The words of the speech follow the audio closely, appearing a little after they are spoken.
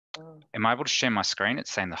Am I able to share my screen?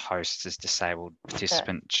 It's saying the host is disabled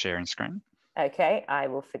participant sharing screen. Okay, I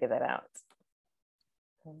will figure that out.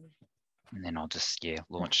 And then I'll just,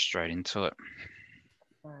 launch straight into it.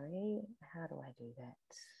 Sorry, how do I do that?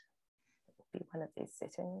 It will be one of these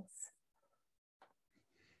settings.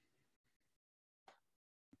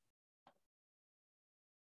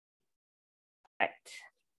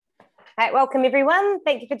 Right, welcome everyone.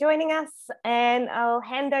 Thank you for joining us, and I'll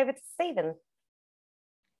hand over to Stephen.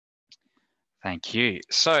 Thank you.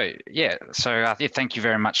 So thank you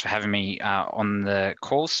very much for having me on the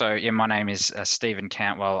call. So my name is Stephen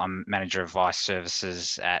Cantwell. I'm Manager of Vice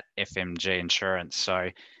Services at FMG Insurance. So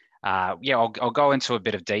I'll go into a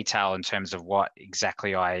bit of detail in terms of what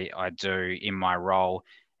exactly I do in my role.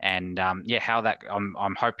 And how that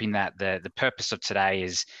I'm hoping that the purpose of today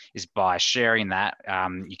is by sharing that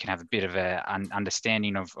you can have a bit of an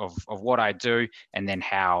understanding of what I do, and then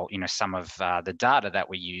how some of the data that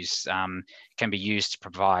we use can be used to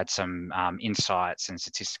provide some insights and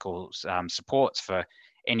statistical supports for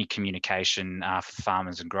any communication for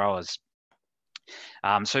farmers and growers.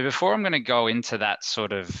 So before I'm going to go into that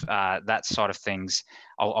sort of things,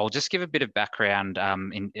 I'll just give a bit of background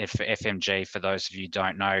for FMG for those of you who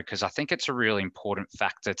don't know, because I think it's a really important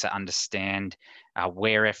factor to understand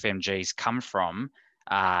where FMG's come from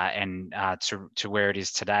and to where it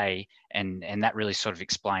is today, and that really sort of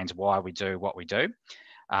explains why we do what we do.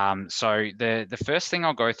 So the first thing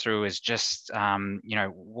I'll go through is just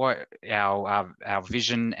what our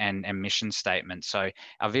vision and mission statement. So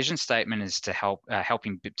our vision statement is to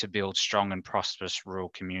helping to build strong and prosperous rural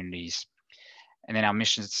communities, and then our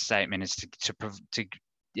mission statement is to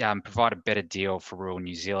provide a better deal for rural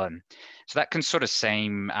New Zealand. So that can sort of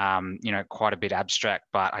seem quite a bit abstract,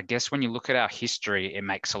 but I guess when you look at our history, it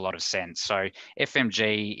makes a lot of sense. So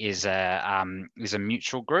FMG is a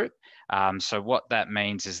mutual group. So what that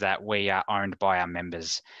means is that we are owned by our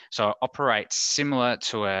members. So it operates similar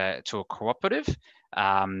to a cooperative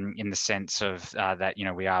in the sense of that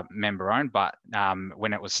we are member owned, but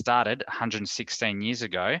when it was started 116 years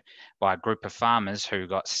ago by a group of farmers who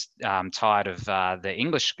got tired of the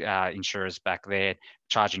English insurers back there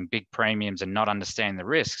charging big premiums and not understanding the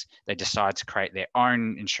risks, they decided to create their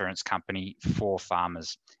own insurance company for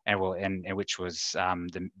farmers, and which was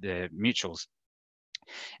the mutuals.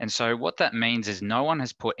 And so what that means is no one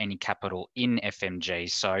has put any capital in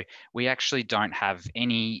FMG. So we actually don't have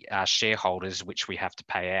any shareholders which we have to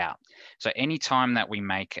pay out. So anytime that we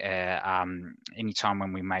make anytime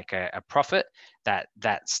when we make a profit, that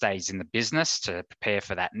stays in the business to prepare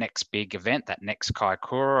for that next big event, that next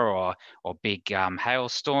Kaikoura or big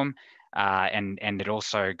hailstorm. And it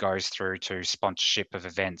also goes through to sponsorship of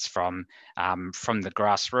events from the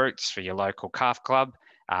grassroots for your local calf club,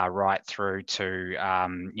 right through to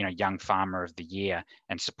Young Farmer of the Year,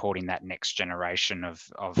 and supporting that next generation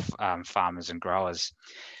of farmers and growers.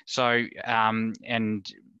 So and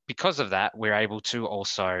because of that, we're able to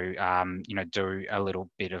also do a little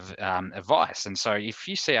bit of advice. And so if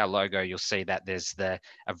you see our logo, you'll see that there's the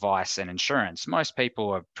advice and insurance. Most people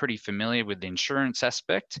are pretty familiar with the insurance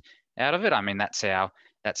aspect out of it. I mean, that's our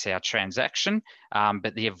transaction,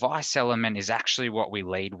 but the advice element is actually what we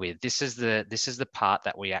lead with. This is the part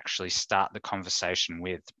that we actually start the conversation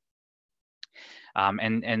with.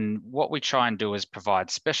 And what we try and do is provide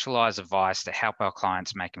specialized advice to help our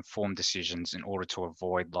clients make informed decisions in order to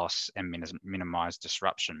avoid loss and minimize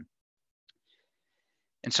disruption.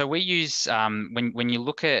 And so we use, when you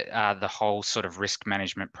look at the whole sort of risk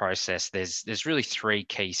management process, there's really three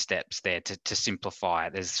key steps there to simplify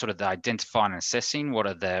it. There's sort of the identifying and assessing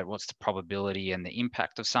what's the probability and the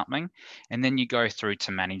impact of something, and then you go through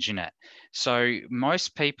to managing it. So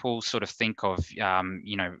most people sort of think of,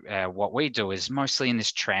 what we do is mostly in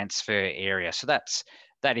this transfer area. So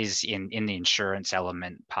that is in the insurance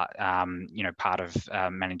element part, part of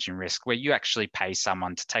managing risk, where you actually pay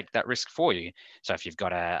someone to take that risk for you. So if you've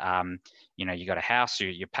got you got a house,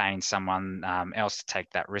 you're paying someone else to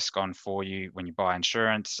take that risk on for you when you buy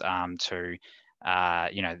insurance, that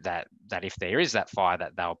if there is that fire,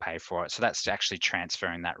 that they'll pay for it. So that's actually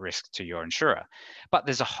transferring that risk to your insurer. But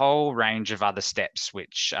there's a whole range of other steps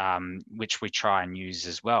which we try and use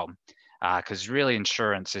as well. Because really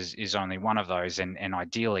insurance is only one of those, and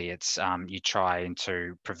ideally it's you try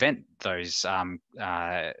to prevent those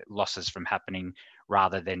losses from happening,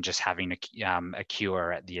 rather than just having a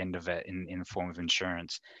cure at the end of it in the form of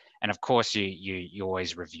insurance. And of course you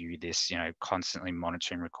always review this, constantly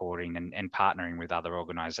monitoring, recording, and partnering with other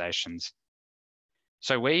organizations.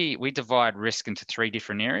 So we divide risk into three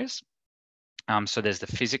different areas. So there's the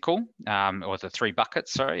physical, or the three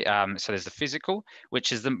buckets, sorry. So there's the physical,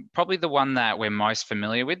 which is probably the one that we're most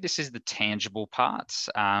familiar with. This is the tangible parts.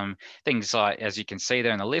 Things like, as you can see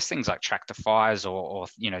there in the list, things like tractor fires or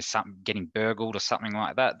something getting burgled or something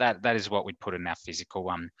like that. That is what we'd put in our physical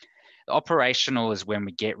one. Operational is when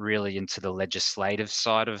we get really into the legislative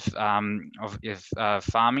side of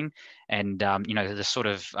farming, and the sort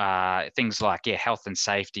of things like health and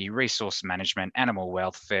safety, resource management, animal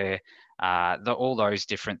welfare, all those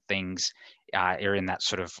different things are in that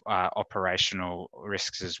sort of operational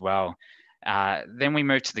risks as well. Then we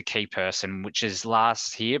move to the key person, which is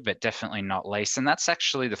last here, but definitely not least. And that's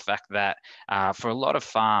actually the fact that for a lot of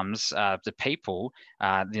farms, the people,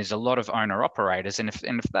 there's a lot of owner operators. And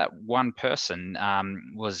if that one person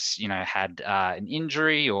had an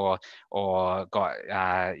injury or got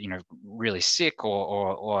really sick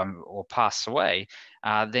or passed away,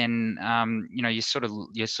 then you sort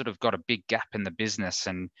of got a big gap in the business,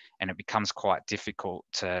 and it becomes quite difficult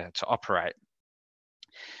to operate.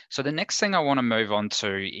 So the next thing I want to move on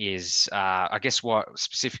to is, I guess, what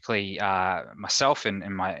specifically myself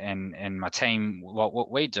and my team,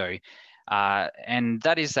 what we do, and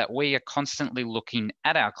that is that we are constantly looking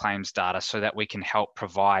at our claims data so that we can help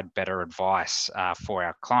provide better advice for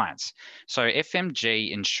our clients. So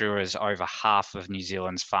FMG insures over half of New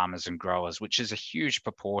Zealand's farmers and growers, which is a huge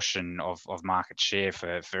proportion of market share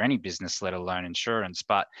for any business, let alone insurance.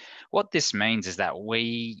 But what this means is that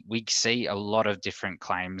we see a lot of different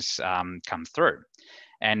claims come through.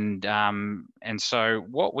 And so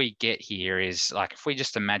what we get here is, like, if we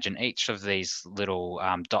just imagine each of these little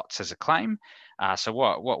dots as a claim, so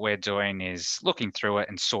what we're doing is looking through it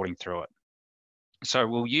and sorting through it. So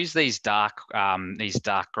we'll use these dark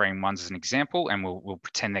green ones as an example, and we'll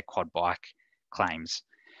pretend they're quad bike claims.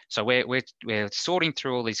 So we're sorting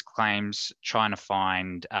through all these claims, trying to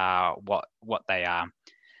find what they are,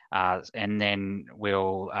 and then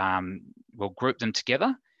we'll group them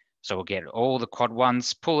together. So we'll get all the quad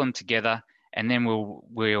ones, pull them together, and then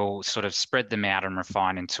we'll sort of spread them out and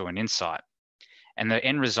refine into an insight. And the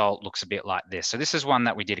end result looks a bit like this. So this is one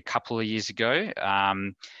that we did a couple of years ago.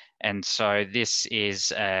 And so this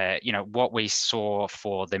is, what we saw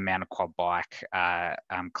for the amount of quad bike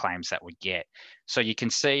claims that we get. So you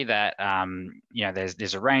can see that,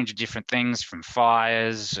 there's a range of different things, from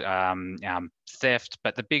fires, theft,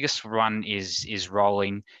 but the biggest one is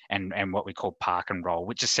rolling and what we call park and roll,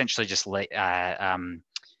 which essentially just leaving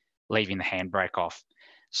the handbrake off.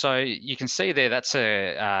 So you can see there,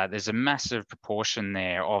 there's a massive proportion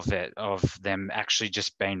there of them actually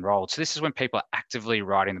just being rolled. So this is when people are actively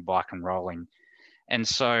riding the bike and rolling. And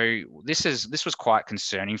so this was quite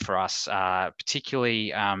concerning for us,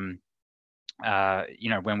 particularly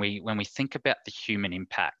when we think about the human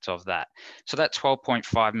impact of that. So that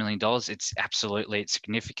 $12.5 million, it's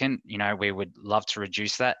significant. We would love to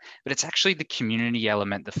reduce that, but it's actually the community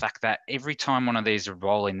element, the fact that every time one of these are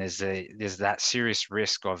rolling, there's that serious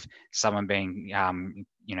risk of someone being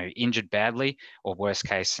injured badly, or worst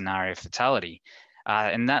case scenario, fatality.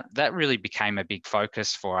 And that really became a big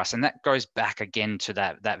focus for us, and that goes back again to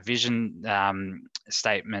that vision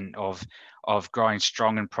statement of growing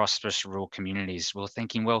strong and prosperous rural communities. We're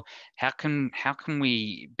thinking, well, how can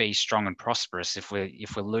we be strong and prosperous if we're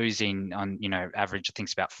losing on average, I think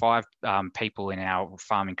it's about 5 people in our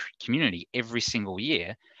farming community every single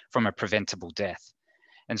year from a preventable death.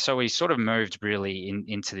 And so we sort of moved really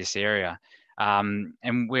into this area, and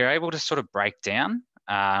we're able to sort of break down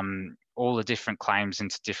all the different claims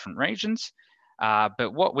into different regions. But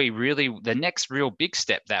the next real big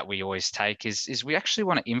step that we always take is we actually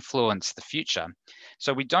want to influence the future.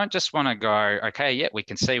 So we don't just want to go, okay, yeah, we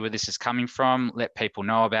can see where this is coming from, let people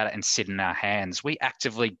know about it and sit in our hands. We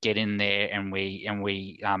actively get in there, and we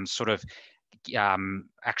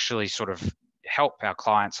actually sort of help our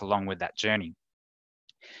clients along with that journey.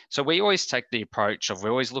 So we always take the approach of,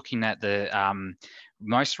 we're always looking at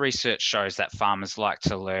most research shows that farmers like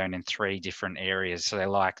to learn in 3 different areas. So they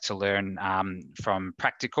like to learn from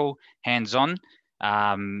practical, hands-on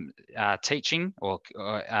teaching, or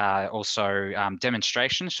also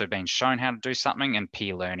demonstrations, so being shown how to do something, and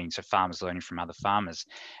peer learning, so farmers learning from other farmers.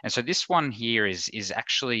 And so this one here is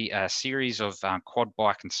actually a series of quad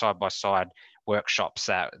bike and side-by-side workshops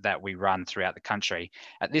that we run throughout the country.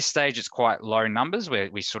 At this stage, it's quite low numbers, where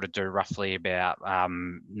we sort of do roughly about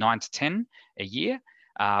 9 to 10 a year,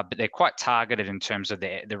 but they're quite targeted in terms of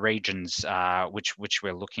the regions which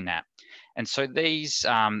we're looking at. And so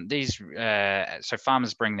so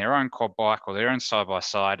farmers bring their own quad bike or their own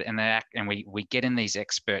side-by-side, and we get in these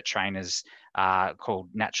expert trainers called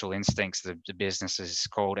Natural Instincts, the business is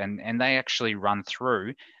called, and they actually run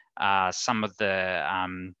through some of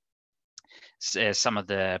the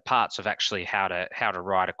parts of actually how to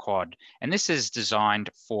ride a quad. And this is designed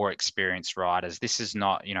for experienced riders. This is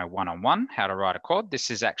not, one-on-one how to ride a quad.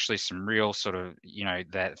 This is actually some real sort of,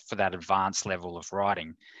 that for that advanced level of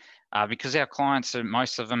riding. Because our clients,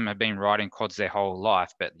 most of them have been riding quads their whole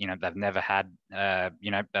life, but they've never had,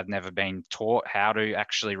 they've never been taught how to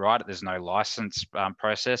actually ride it. There's no license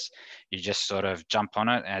process. You just sort of jump on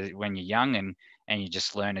it when you're young, and you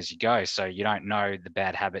just learn as you go. So you don't know the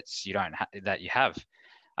bad habits that you have.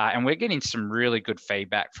 And we're getting some really good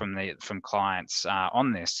feedback from clients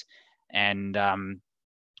on this. And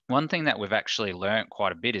one thing that we've actually learned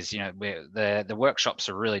quite a bit is, the workshops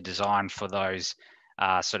are really designed for those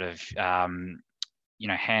for the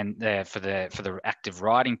active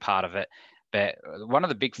riding part of it. But one of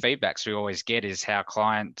the big feedbacks we always get is how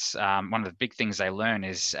clients, one of the big things they learn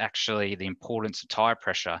is actually the importance of tire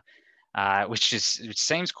pressure. Which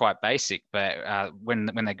seems quite basic, but when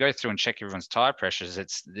they go through and check everyone's tire pressures,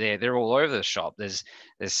 they're all over the shop. There's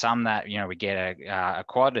some that we get a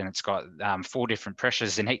quad and it's got 4 different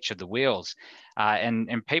pressures in each of the wheels,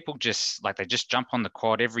 and people just they just jump on the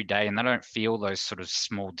quad every day and they don't feel those sort of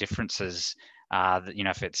small differences.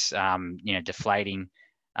 If it's deflating,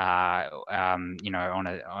 on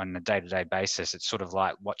a day-to-day basis, it's sort of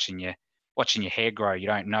like watching your hair grow. You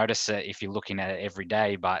don't notice it if you're looking at it every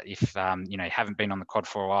day, but if you haven't been on the quad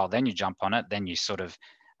for a while, then you jump on it, then you sort of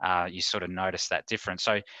notice that difference.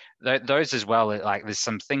 So those as well, there's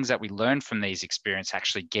some things that we learn from these experience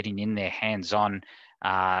actually getting in there hands-on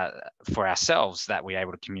for ourselves, that we're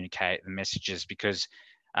able to communicate the messages, because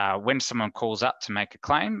when someone calls up to make a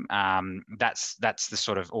claim, that's the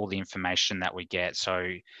sort of all the information that we get. So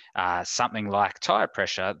something like tire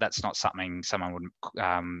pressure, that's not something someone would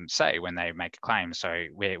say when they make a claim. So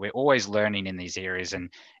we're always learning in these areas, and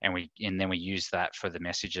then we use that for the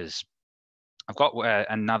messages. I've got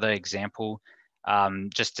another example,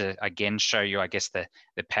 just to again show you, I guess, the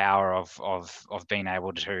power of being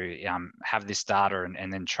able to have this data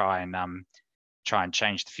and then try and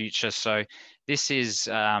change the future. So this is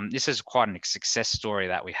quite a success story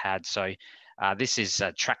that we had. So this is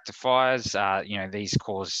tractor fires. These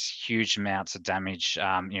cause huge amounts of damage.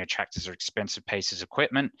 Tractors are expensive pieces of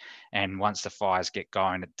equipment, and once the fires get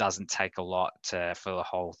going, it doesn't take a lot for the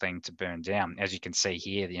whole thing to burn down. As you can see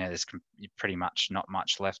here, there's pretty much not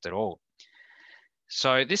much left at all.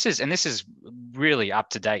 So this is really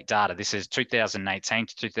up-to-date data. This is 2018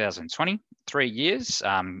 to 2020, 3 years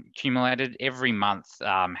accumulated every month,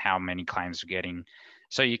 how many claims we're getting.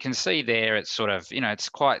 So you can see there, it's sort of, it's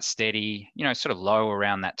quite steady, sort of low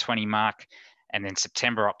around that 20 mark. And then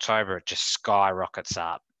September, October, it just skyrockets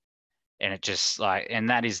up. And it just and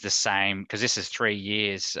that is the same, because this is 3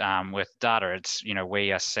 years worth of data. It's,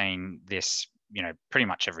 we are seeing this, pretty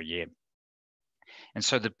much every year. And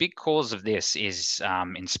so the big cause of this is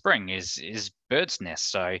in spring is bird's nest.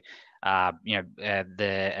 So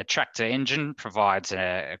the tractor engine provides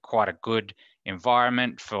quite a good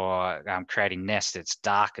environment for creating nests. It's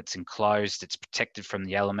dark, it's enclosed, it's protected from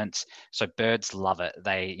the elements. So birds love it.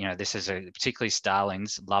 They, this is particularly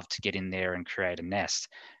starlings love to get in there and create a nest.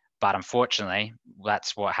 But unfortunately,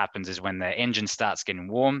 that's what happens is when the engine starts getting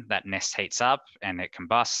warm, that nest heats up and it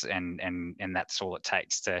combusts, and that's all it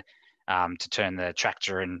takes to turn the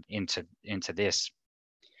tractor into this.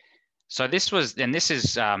 So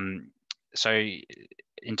so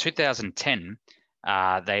in 2010,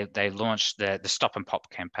 they launched the Stop and Pop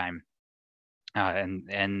campaign,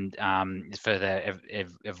 and for the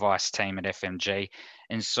advice team at FMG.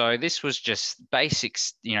 And so this was just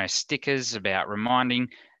basics, stickers about reminding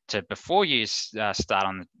to, before you start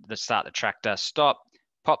the tractor, stop,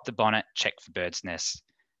 pop the bonnet, check for bird's nests.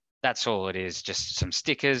 That's all it is, just some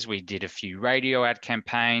stickers. We did a few radio ad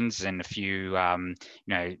campaigns and a few,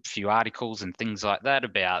 few articles and things like that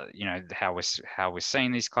about, how we're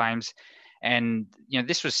seeing these claims. And,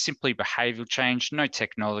 this was simply behavioural change, no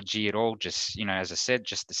technology at all. Just, as I said,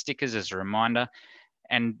 just the stickers as a reminder.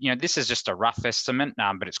 And, this is just a rough estimate,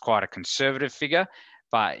 but it's quite a conservative figure.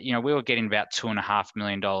 But, we were getting about $2.5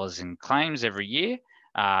 million in claims every year.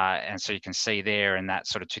 And so you can see there in that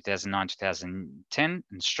sort of 2009, 2010,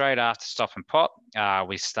 and straight after Stop and Pop,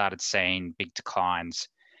 we started seeing big declines.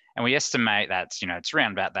 And we estimate that, it's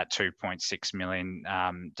around about that $2.6 million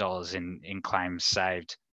in claims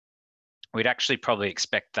saved. We'd actually probably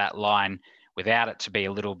expect that line without it to be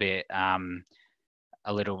a little bit,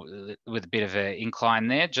 with a bit of an incline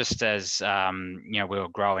there, just as, we were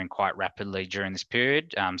growing quite rapidly during this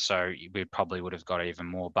period. So we probably would have got even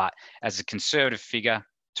more, but as a conservative figure,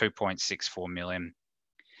 2.64 million.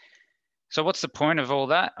 So what's the point of all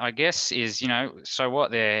that, I guess, is, so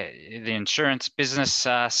what, the insurance business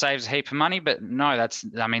saves a heap of money, but no,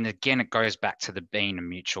 I mean, again, it goes back to the being a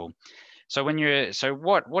mutual. So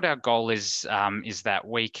what our goal is that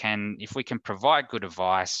if we can provide good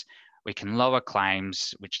advice, we can lower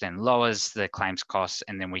claims, which then lowers the claims costs,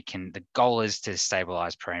 and then the goal is to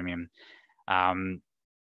stabilize premium. And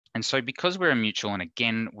so because we're a mutual, and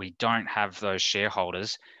again, we don't have those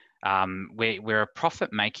shareholders, we're a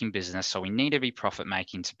profit-making business, so we need to be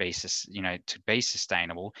profit-making to be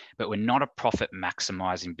sustainable. But we're not a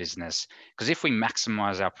profit-maximizing business, because if we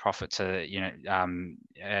maximize our profit to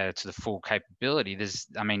to the full capability, there's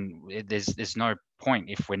no point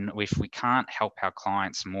if we can't help our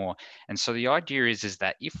clients more. And so the idea is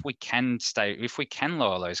that if we can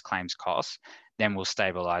lower those claims costs, then we'll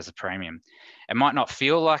stabilize the premium. It might not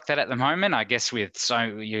feel like that at the moment, I guess, with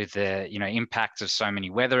the impact of so many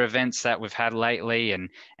weather events that we've had lately, and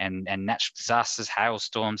natural disasters,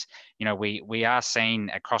 hailstorms. We are seeing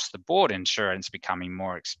across the board insurance becoming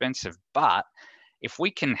more expensive. But if we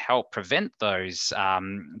can help prevent those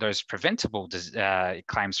preventable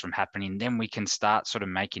claims from happening, then we can start sort of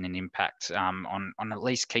making an impact on at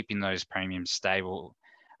least keeping those premiums stable.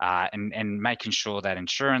 And making sure that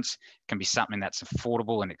insurance can be something that's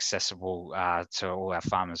affordable and accessible to all our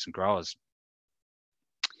farmers and growers.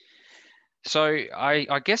 So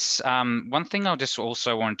I guess one thing I just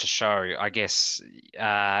also wanted to show, I guess,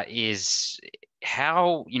 is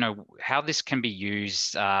how this can be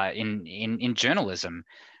used in journalism.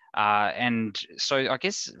 And so I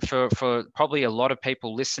guess for probably a lot of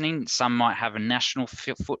people listening, some might have a national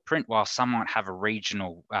footprint, while some might have a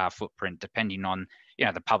regional footprint, depending on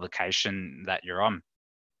the publication that you're on.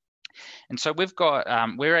 And so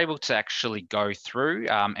we're able to actually go through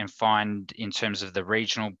and find, in terms of the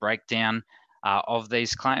regional breakdown of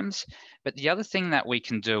these claims. But the other thing that we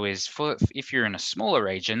can do is, if you're in a smaller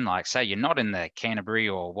region, like say you're not in the Canterbury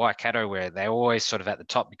or Waikato, where they're always sort of at the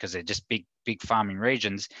top because they're just big farming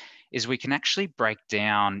regions, is we can actually break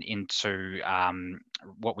down into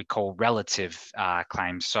what we call relative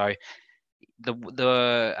claims. So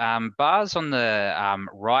the bars on the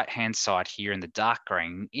right-hand side here in the dark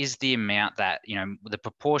green is the amount that, the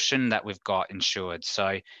proportion that we've got insured.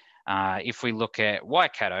 So if we look at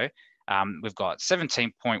Waikato, we've got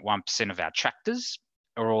 17.1% of our tractors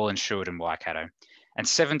are all insured in Waikato, and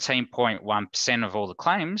 17.1% of all the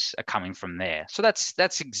claims are coming from there. So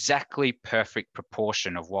that's exactly perfect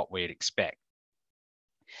proportion of what we'd expect.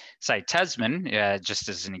 Say Tasman, just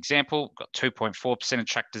as an example, got 2.4% of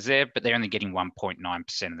tractors there, but they're only getting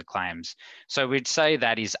 1.9% of the claims. So we'd say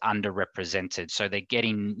that is underrepresented. So they're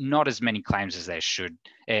getting not as many claims as they should,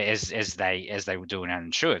 as they were doing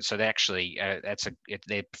uninsured. So they actually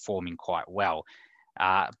they're performing quite well.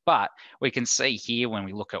 But we can see here, when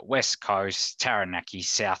we look at West Coast, Taranaki,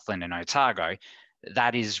 Southland, and Otago,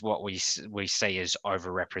 that is what we see as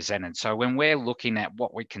overrepresented. So when we're looking at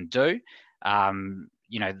what we can do,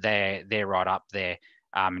 they're right up there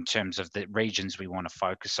in terms of the regions we want to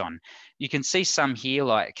focus on. You can see some here,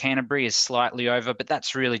 like Canterbury is slightly over, but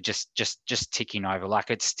that's really just ticking over. Like,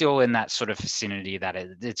 it's still in that sort of vicinity that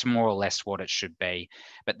it's more or less what it should be.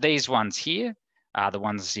 But these ones here, the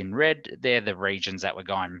ones in red, they're the regions that we're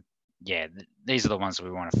going, yeah, these are the ones that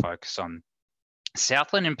we want to focus on.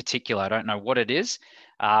 Southland in particular, I don't know what it is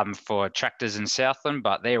for tractors in Southland,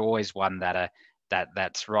 but they're always one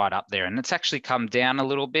that's right up there, and it's actually come down a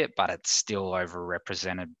little bit, but it's still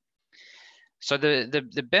overrepresented. So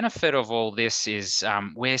the benefit of all this is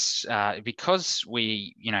because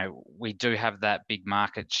we do have that big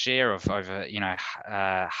market share of over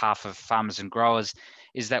half of farmers and growers,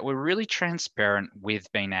 is that we're really transparent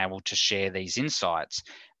with being able to share these insights.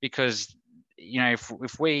 Because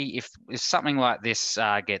if something like this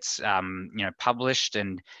gets published,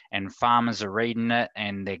 and farmers are reading it,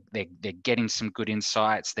 and they're getting some good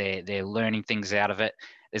insights, they're learning things out of it,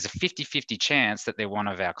 there's a 50-50 chance that they're one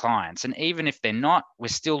of our clients. And even if they're not, we're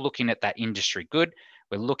still looking at that industry good.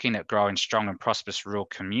 We're looking at growing strong and prosperous rural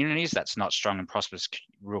communities. That's not strong and prosperous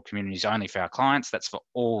rural communities only for our clients. That's for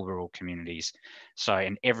all rural communities. So,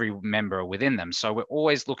 and every member within them. So we're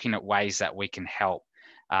always looking at ways that we can help.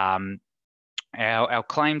 Our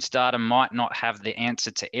claims data might not have the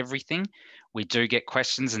answer to everything. We do get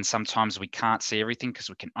questions, and sometimes we can't see everything because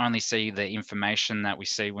we can only see the information that we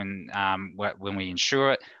see when we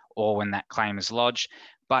insure it, or when that claim is lodged.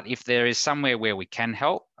 But if there is somewhere where we can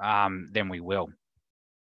help, then we will.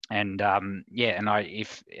 And I'm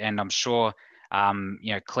sure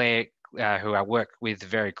Claire, who I work with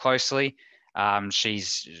very closely,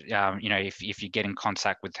 she's if you get in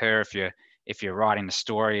contact with her, if if you're writing a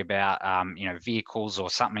story about, vehicles or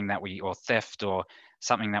something or theft or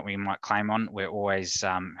something that we might claim on, we're always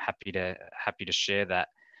happy to share that.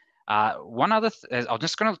 One other, I'm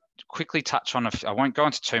just going to quickly touch on, I won't go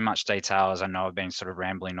into too much detail as I know I've been sort of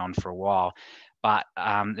rambling on for a while, but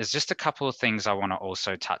there's just a couple of things I want to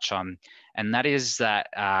also touch on, and that is that,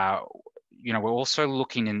 we're also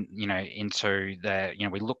looking into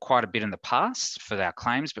we look quite a bit in the past for our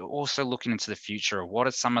claims, but also looking into the future of what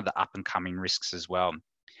are some of the up and coming risks as well.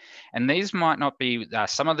 And these might not be,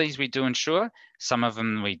 some of these we do insure, some of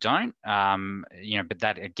them we don't. But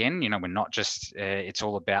that again, we're not just, it's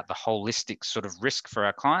all about the holistic sort of risk for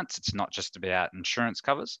our clients. It's not just about insurance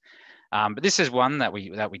covers. But this is one that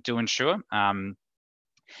we do insure.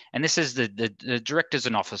 And this is the directors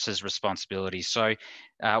and officers' responsibility. So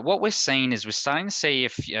what we're seeing is we're starting to see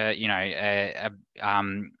if,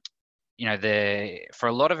 for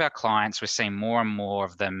a lot of our clients, we're seeing more and more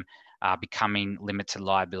of them becoming limited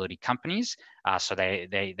liability companies. So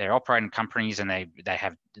they're operating companies and they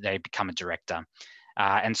become a director.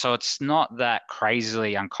 And so it's not that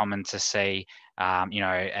crazily uncommon to see,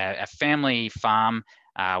 a family farm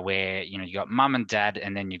where you got mum and dad,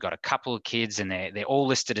 and then you've got a couple of kids, and they're all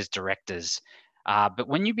listed as directors. But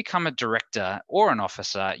when you become a director or an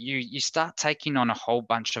officer, you start taking on a whole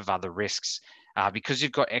bunch of other risks. Because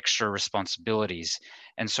you've got extra responsibilities.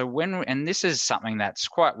 And so and this is something that's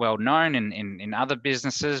quite well known in other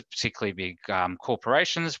businesses, particularly big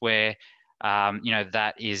corporations, where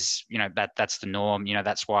that's the norm.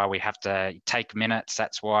 That's why we have to take minutes.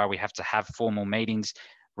 That's why we have to have formal meetings,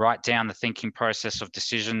 write down the thinking process of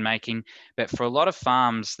decision making. But for a lot of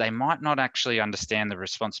farms, they might not actually understand the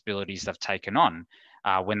responsibilities they've taken on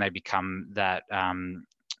when they become that.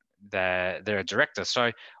 They're a director.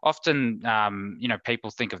 So often,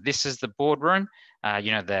 people think of this as the boardroom.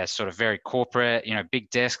 They're sort of very corporate,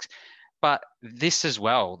 big desks. But this as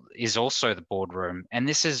well is also the boardroom, and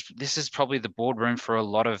this is probably the boardroom for a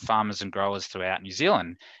lot of farmers and growers throughout New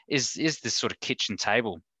Zealand. Is this sort of kitchen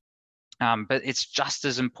table? But it's just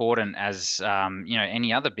as important as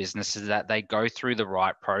any other business, is that they go through the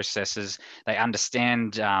right processes. They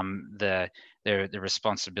understand the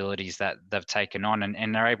responsibilities that they've taken on,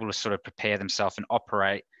 and they're able to sort of prepare themselves and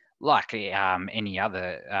operate like any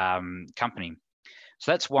other company.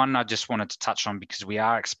 So that's one I just wanted to touch on, because we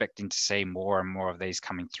are expecting to see more and more of these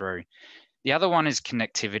coming through. The other one is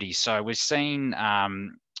connectivity. So we're seeing a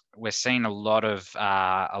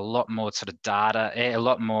lot more sort of data, a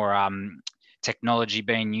lot more technology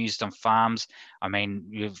being used on farms. I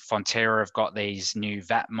mean, Fonterra have got these new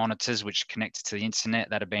VAT monitors which are connected to the internet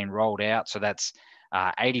that are being rolled out. So that's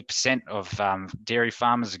 80% of dairy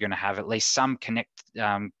farmers are going to have at least some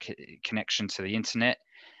connection to the internet.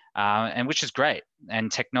 And which is great.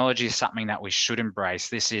 And technology is something that we should embrace.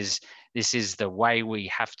 This is the way we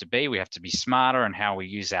have to be. We have to be smarter in how we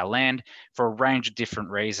use our land for a range of different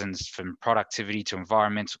reasons, from productivity to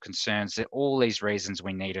environmental concerns. All these reasons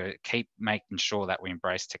we need to keep making sure that we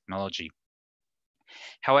embrace technology.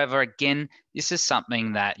 However, again, this is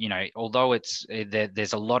something that, although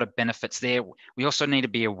there's a lot of benefits there, we also need to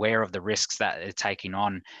be aware of the risks that they're taking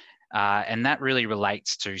on. And that really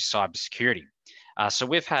relates to cybersecurity. So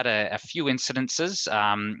we've had a few incidences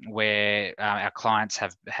where our clients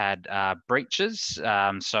have had breaches.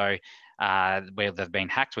 Where they've been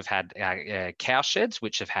hacked, we've had cow sheds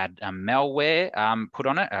which have had malware put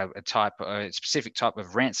on it, a specific type of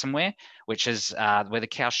ransomware, which is where the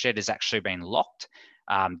cow shed has actually been locked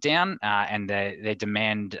down, and they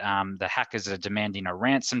demand, the hackers are demanding a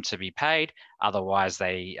ransom to be paid. Otherwise,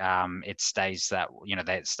 it stays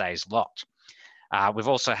locked. We've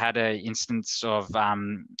also had an instance of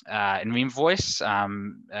an invoice.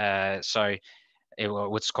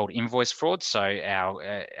 What's called invoice fraud. So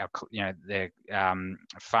the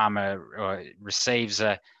farmer receives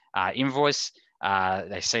a invoice.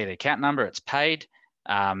 They see the account number. It's paid.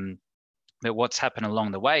 But what's happened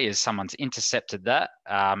along the way is someone's intercepted that,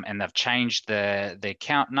 and they've changed the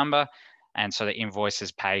account number, and so the invoice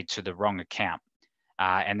is paid to the wrong account.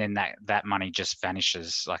 And then that money just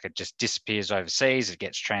vanishes, like it just disappears overseas. It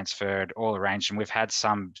gets transferred, all arranged. And we've had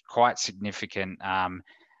some quite significant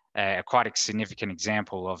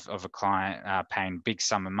example of a client paying big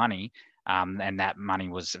sum of money, and that money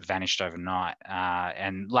was vanished overnight.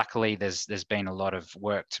 And luckily, there's been a lot of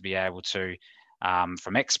work to be able to,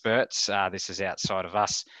 from experts. This is outside of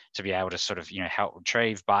us to be able to sort of help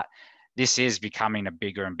retrieve, but this is becoming a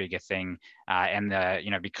bigger and bigger thing. And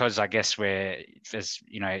because I guess the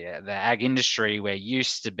ag industry, we're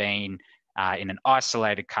used to being in an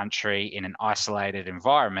isolated country, in an isolated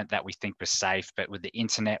environment that we think was safe, but with the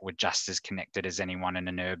internet, we're just as connected as anyone in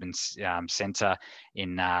an urban centre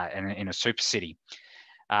in a super city.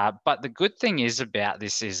 But the good thing is about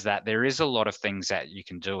this is that there is a lot of things that you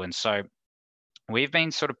can do. And so we've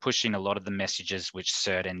been sort of pushing a lot of the messages which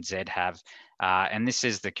CERT and Z have, and this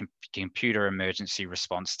is the Computer Emergency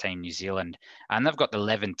Response Team New Zealand, and they've got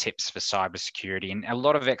 11 tips for cybersecurity. And a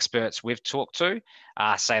lot of experts we've talked to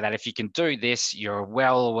say that if you can do this, you're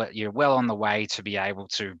well on the way to be able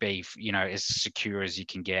to be, as secure as you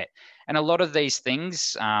can get. And a lot of these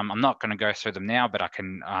things, I'm not going to go through them now, but I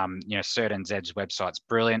can, CERT and Z's website's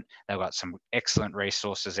brilliant. They've got some excellent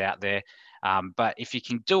resources out there. But if you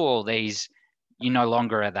can do all these, you no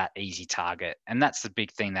longer are that easy target. And that's the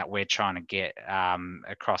big thing that we're trying to get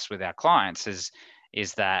across with our clients is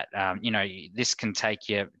that, this can take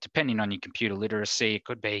you, depending on your computer literacy, it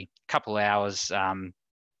could be a couple of hours and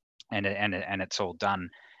it's all done.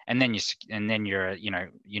 And then you're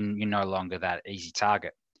no longer that easy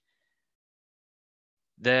target.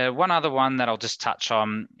 The one other one that I'll just touch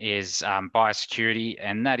on is biosecurity,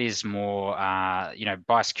 and that is more,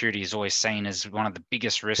 biosecurity is always seen as one of the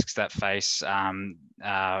biggest risks that face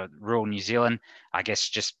rural New Zealand. I guess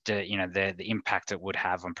just the impact it would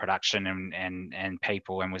have on production and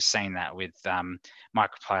people, and we've seen that with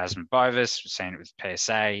Mycoplasma bovis, we've seen it with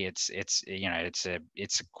PSA.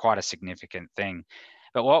 It's quite a significant thing.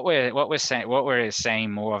 But what we're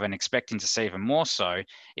seeing more of and expecting to see even more so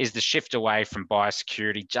is the shift away from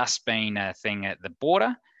biosecurity just being a thing at the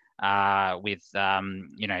border. It's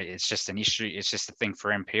just an issue. It's just a thing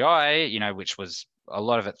for MPI, which was a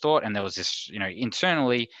lot of it thought, and there was this,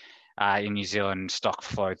 internally in New Zealand, stock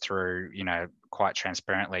flowed through, quite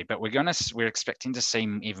transparently. But we're expecting to see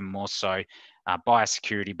even more so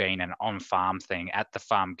biosecurity being an on-farm thing at the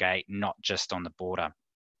farm gate, not just on the border.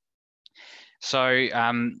 So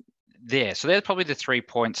so they're probably the 3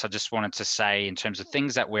 points I just wanted to say in terms of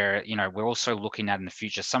things that we're also looking at in the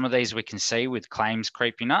future. Some of these we can see with claims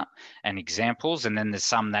creeping up and examples, and then there's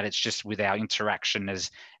some that it's just with our interaction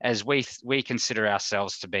as we consider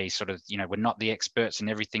ourselves to be sort of, we're not the experts in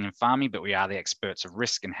everything in farming, but we are the experts of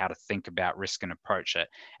risk and how to think about risk and approach it.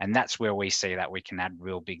 And that's where we see that we can add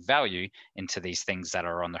real big value into these things that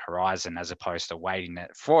are on the horizon, as opposed to waiting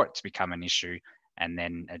for it to become an issue and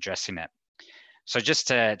then addressing it. So just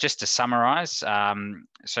to summarize,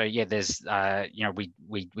 there's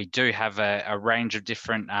we do have a range of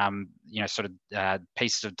different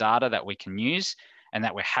pieces of data that we can use and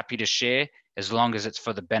that we're happy to share, as long as it's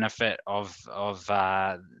for the benefit of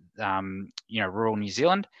rural New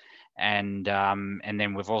Zealand, and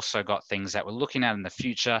then we've also got things that we're looking at in the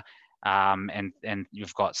future. And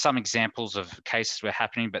you've got some examples of cases we're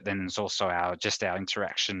happening, but then there's also our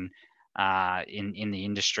interaction in the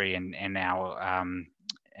industry and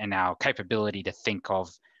our capability to think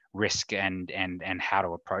of risk and how to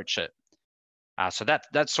approach it. So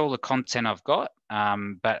that's all the content I've got,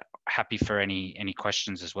 but happy for any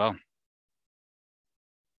questions as well.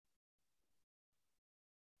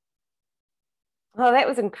 Well, that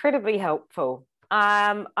was incredibly helpful.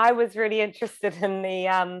 I was really interested in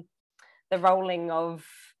the rolling of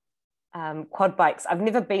quad bikes. I've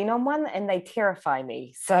never been on one, and they terrify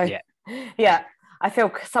me. So yeah, I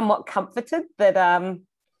feel somewhat comforted that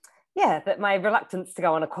that my reluctance to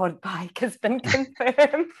go on a quad bike has been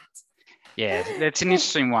confirmed. Yeah, it's an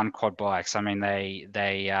interesting one, quad bikes. I mean,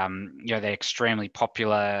 they're extremely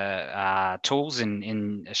popular tools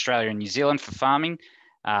in Australia and New Zealand for farming,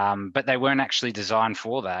 but they weren't actually designed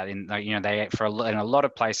for that. In a lot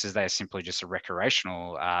of places, they're simply just a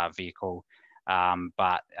recreational vehicle.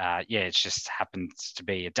 It just happens to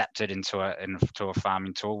be adapted into a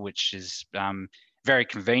farming tool, which is very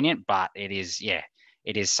convenient. But it is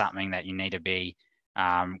something that you need to be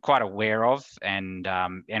quite aware of, and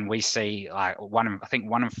we see like one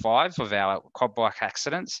in 5 of our quad bike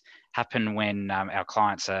accidents happen when our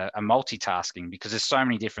clients are multitasking, because there's so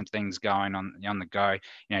many different things going on the go.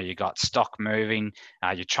 You got stock moving,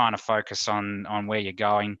 you're trying to focus on where you're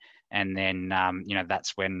going, and then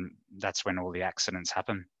that's when all the accidents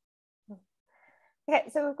happen. Okay,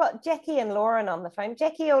 so we've got Jackie and Lauren on the phone.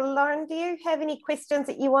 Jackie or Lauren, do you have any questions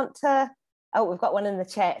that you want to? Oh, we've got one in the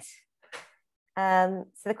chat. So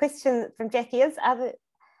the question from Jackie is: Are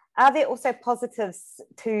there also positives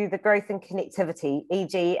to the growth in connectivity?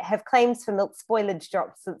 E.g., have claims for milk spoilage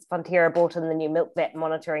dropped since Fonterra brought in the new milk VAT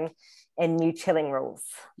monitoring and new chilling rules?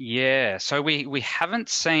 Yeah, so we haven't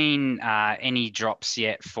seen any drops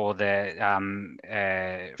yet for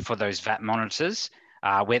the for those VAT monitors.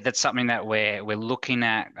 That's something that we're looking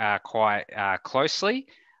at quite closely.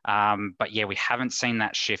 But yeah, we haven't seen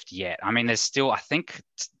that shift yet. I mean, there's still, I think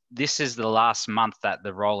this is the last month that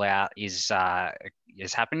the rollout is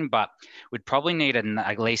happening, but we'd probably need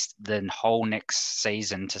at least the whole next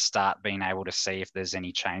season to start being able to see if there's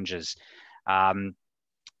any changes.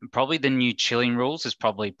 Probably the new chilling rules has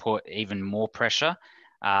probably put even more pressure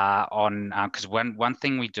on, because one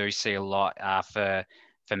thing we do see a lot for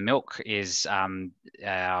milk is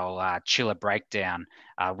our chiller breakdown,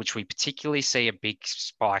 which we particularly see a big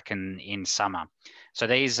spike in summer. So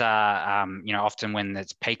these are, often when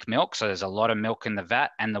it's peak milk, so there's a lot of milk in the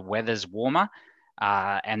vat and the weather's warmer.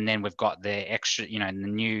 And then we've got the extra, the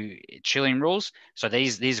new chilling rules. So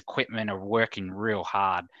these equipment are working real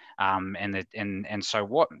hard. And so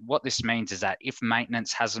what this means is that if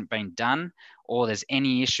maintenance hasn't been done or there's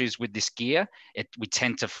any issues with this gear, we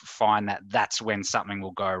tend to find that that's when something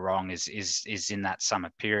will go wrong is in that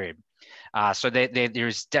summer period. So there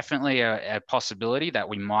is definitely a possibility that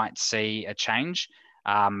we might see a change.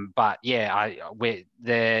 But yeah,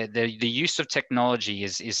 the use of technology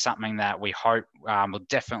is something that we hope will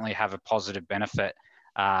definitely have a positive benefit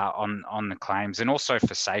on the claims, and also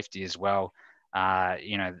for safety as well.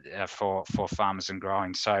 For farmers and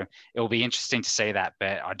growing. So it'll be interesting to see that,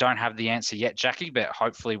 but I don't have the answer yet, Jackie, but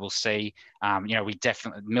hopefully we'll see. We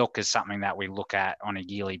definitely, milk is something that we look at on a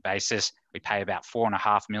yearly basis. We pay about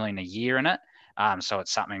 $4.5 million a year in it. So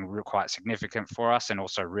it's something quite significant for us, and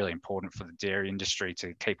also really important for the dairy industry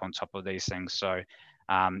to keep on top of these things. So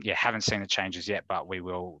haven't seen the changes yet, but we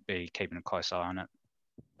will be keeping a close eye on it.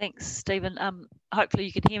 Thanks, Stephen. Hopefully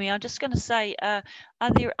you can hear me. I'm just going to say, are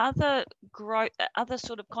there other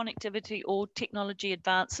sort of connectivity or technology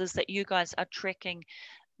advances that you guys are tracking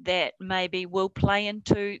that maybe will play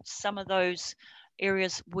into some of those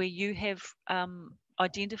areas where you have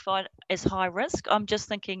identified as high risk? I'm just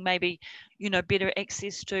thinking maybe, better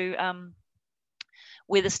access to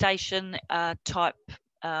weather station type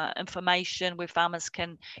information where farmers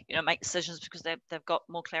can, make decisions because they've got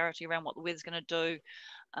more clarity around what the weather's going to do.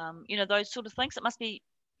 Those sort of things. It must be,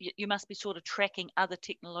 you must be sort of tracking other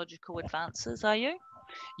technological advances, are you?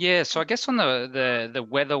 Yeah, so I guess on the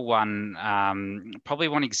weather one, probably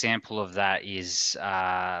one example of that is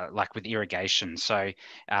like with irrigation. So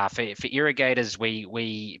for irrigators,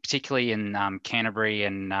 we particularly in Canterbury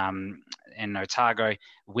and Otago,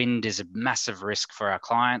 wind is a massive risk for our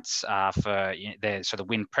clients. So the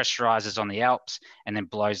wind pressurizes on the Alps and then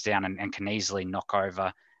blows down and can easily knock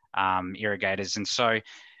over irrigators. And so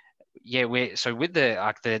yeah, with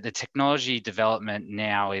the technology development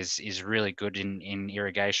now is really good in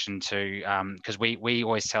irrigation too, because we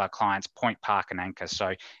always tell our clients point, park, and anchor.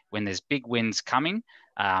 So when there's big winds coming,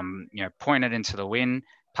 point it into the wind,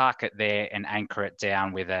 park it there, and anchor it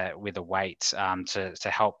down with a weight to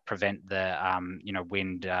help prevent the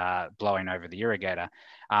wind blowing over the irrigator.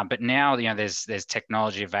 But now there's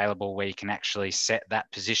technology available where you can actually set that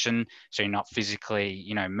position, so you're not physically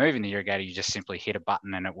moving the irrigator. You just simply hit a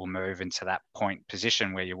button and it will move into that point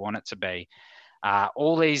position where you want it to be.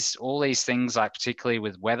 All these things, like particularly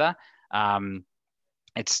with weather,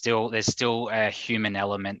 there's still a human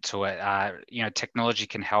element to it. Technology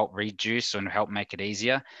can help reduce and help make it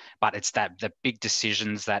easier, but it's the big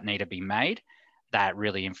decisions that need to be made that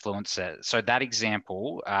really influence it. So that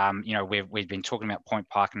example, we've been talking about point,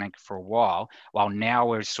 park, and anchor for a while now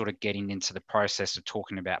we're sort of getting into the process of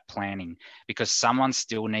talking about planning, because someone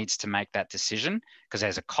still needs to make that decision, because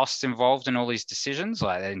there's a cost involved in all these decisions,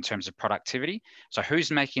 like in terms of productivity. So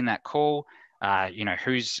who's making that call?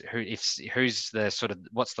 Who's the sort of,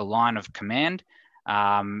 what's the line of command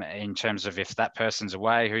in terms of if that person's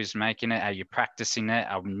away, who's making it? Are you practicing it?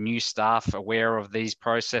 Are new staff aware of these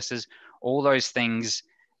processes? All those things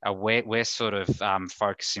are we're sort of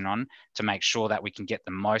focusing on to make sure that we can get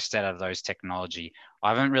the most out of those technology. I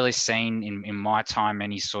haven't really seen in my time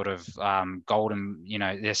any sort of golden,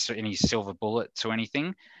 there's any silver bullet to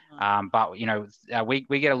anything. But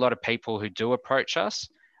we get a lot of people who do approach us,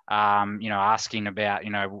 asking about,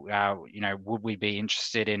 would we be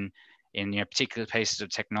interested in particular pieces of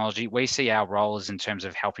technology. We see our role as in terms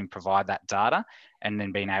of helping provide that data, and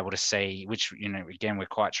then being able to see which, again, we're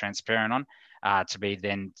quite transparent on, to be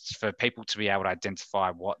then for people to be able to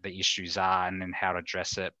identify what the issues are and then how to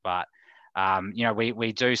address it. But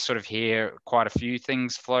we do sort of hear quite a few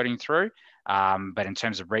things floating through, but in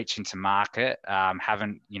terms of reaching to market,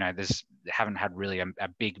 haven't had really a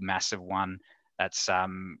big massive one that's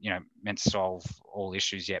meant to solve all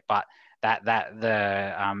issues yet. But that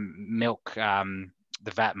the milk,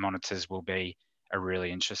 the VAT monitors will be a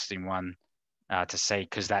really interesting one to see,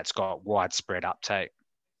 because that's got widespread uptake.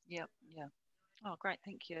 Yep. Yeah. Oh, great.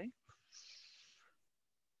 Thank you.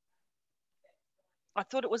 I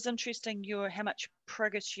thought it was interesting how much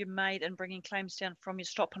progress you made in bringing claims down from your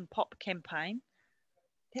Stop and Pop campaign.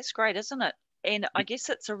 That's great, isn't it? And I guess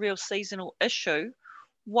it's a real seasonal issue.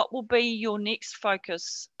 What will be your next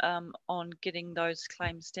focus on getting those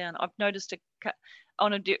claims down? I've noticed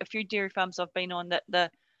on a few dairy farms I've been on that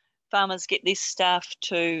the farmers get their staff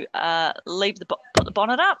to put the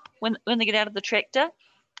bonnet up when they get out of the tractor,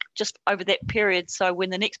 just over that period. So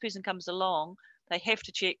when the next person comes along, they have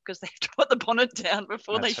to check because they have to put the bonnet down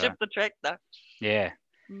before they shift the tractor. Yeah.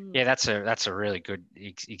 Yeah, that's a really good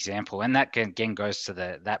example, and that again goes to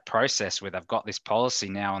that process where they've got this policy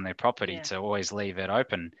now on their property to always leave it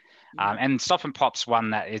open. And Stop and Pop's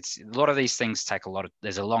one that a lot of these things take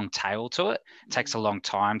there's a long tail to it. It takes a long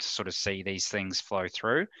time to sort of see these things flow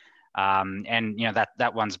through. And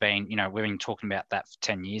that one's been, we've been talking about that for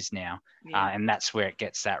 10 years now, and that's where it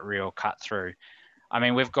gets that real cut through. I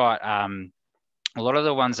mean, we've got a lot of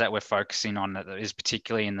the ones that we're focusing on is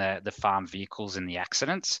particularly in the farm vehicles and the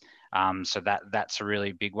accidents. So that's a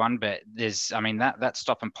really big one. But that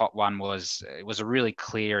Stop and Pop one was a really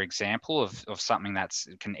clear example of something that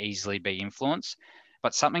can easily be influenced.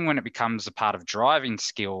 But something when it becomes a part of driving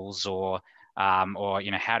skills or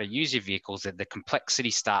how to use your vehicles, that the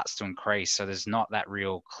complexity starts to increase. So there's not that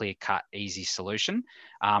real clear-cut, easy solution.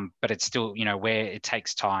 But it's still, where it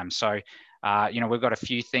takes time. So we've got a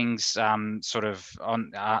few things sort of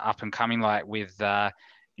on up and coming, like with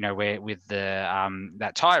where with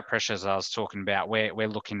that tire pressure, as I was talking about, we're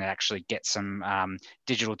looking to actually get some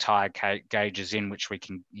digital tire gauges in, which we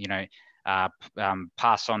can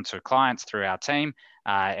pass on to clients through our team,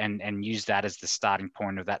 and use that as the starting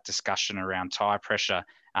point of that discussion around tire pressure,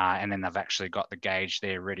 and then they've actually got the gauge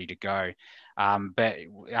there ready to go. But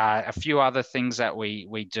a few other things that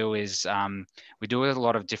we do is we do a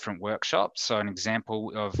lot of different workshops. So an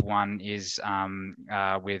example of one is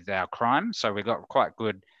with our crime. So we've got quite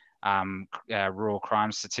good rural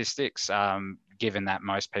crime statistics, given that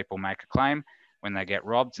most people make a claim when they get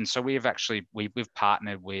robbed. And so we've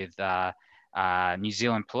partnered with New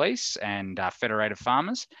Zealand Police and Federated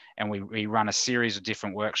Farmers, and we run a series of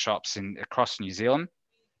different workshops across New Zealand,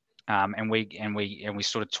 and we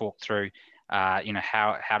sort of talk through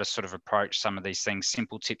how to sort of approach some of these things,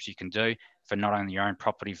 simple tips you can do for not only your own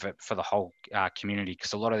property, but for the whole community,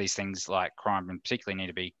 because a lot of these things like crime in particular need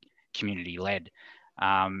to be community led.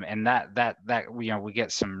 And that we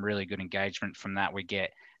get some really good engagement from that. We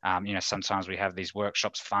get sometimes we have these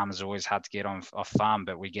workshops. Farmers are always hard to get off farm,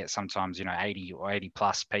 but we get sometimes 80 or 80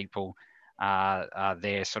 plus people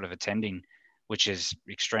there sort of attending, which is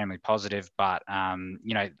extremely positive. But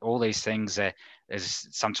all these things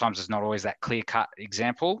sometimes there's not always that clear cut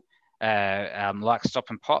example like Stop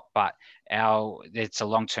and Pop, but it's a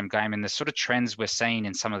long-term game, and the sort of trends we're seeing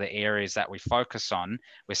in some of the areas that we focus on,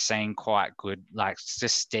 we're seeing quite good, like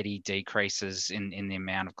just steady decreases in the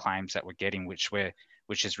amount of claims that we're getting, which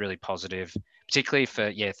is really positive, particularly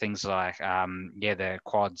for things like the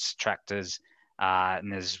quads, tractors,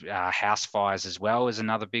 and there's house fires as well is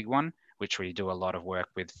another big one, which we do a lot of work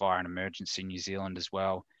with Fire and Emergency New Zealand as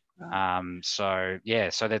well. So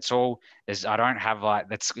that's all. I don't have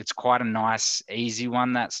it's quite a nice, easy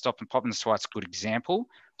one, that Stop and Pop, and that's why it's a good example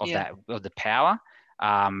of of the power.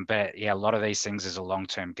 But a lot of these things is a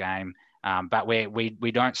long-term game. But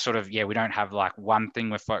we don't we don't have like one thing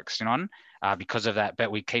we're focusing on because of that,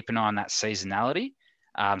 but we keep an eye on that seasonality.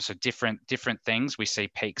 So different things, we see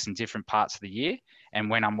peaks in different parts of the year.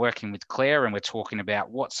 And when I'm working with Claire and we're talking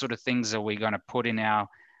about what sort of things are we going to put in our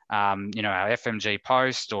our FMG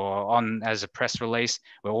post or on as a press release,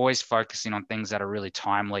 we're always focusing on things that are really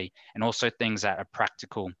timely and also things that are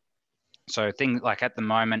practical. So things like at the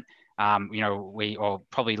moment, or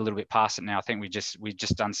probably a little bit past it now, I think we've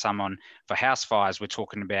just done some for house fires. We're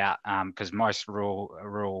talking about because most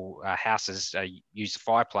rural houses use a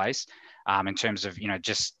fireplace, in terms of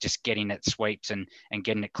just getting it swept and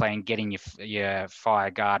getting it clean, getting your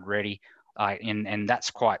fire guard ready. And that's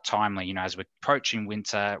quite timely, as we're approaching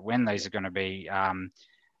winter, when these are going to be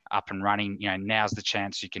up and running, now's the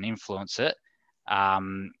chance you can influence it.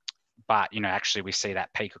 But, actually we see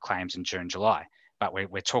that peak of claims in June, July, but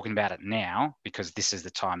we're talking about it now because this is the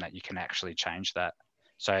time that you can actually change that.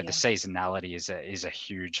 So the seasonality is a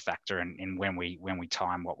huge factor in when we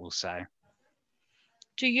time what we'll say.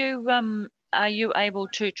 Do you, are you able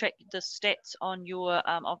to track the stats on your,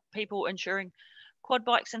 of people insuring quad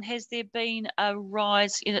bikes, and has there been a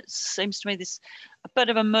rise in, it seems to me there's a bit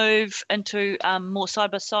of a move into more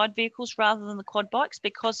side-by-side vehicles rather than the quad bikes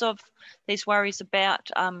because of these worries about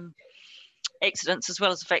accidents, as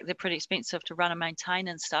well as the fact they're pretty expensive to run and maintain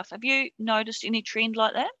and stuff. Have you noticed any trend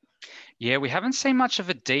like that? Yeah, we haven't seen much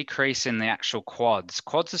of a decrease in the actual quads.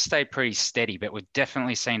 Quads have stayed pretty steady, but we've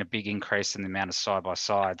definitely seen a big increase in the amount of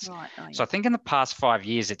side-by-sides. Right. Oh, So I think in the past 5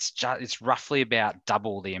 years, it's roughly about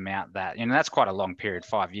double the amount that, that's quite a long period,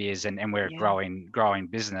 5 years, and we're a growing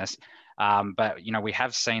business. But, we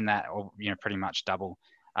have seen that, pretty much double.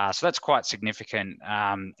 So that's quite significant.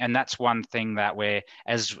 And that's one thing that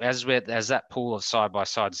as that pool of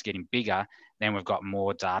side-by-sides is getting bigger, then we've got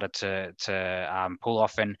more data to pull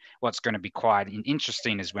off. And what's going to be quite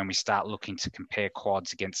interesting is when we start looking to compare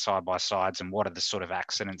quads against side-by-sides and what are the sort of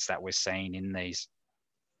accidents that we're seeing in these.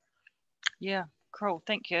 Yeah, cool.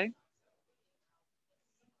 Thank you.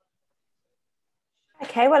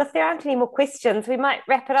 Okay, well, if there aren't any more questions, we might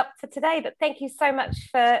wrap it up for today. But thank you so much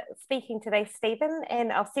for speaking today, Stephen.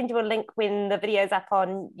 And I'll send you a link when the video's up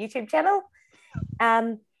on YouTube channel.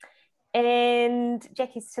 And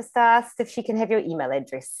Jackie's just asked if she can have your email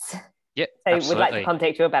address. Yep, so absolutely. would like to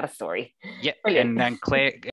contact you about a story. Yep, Brilliant. and then Claire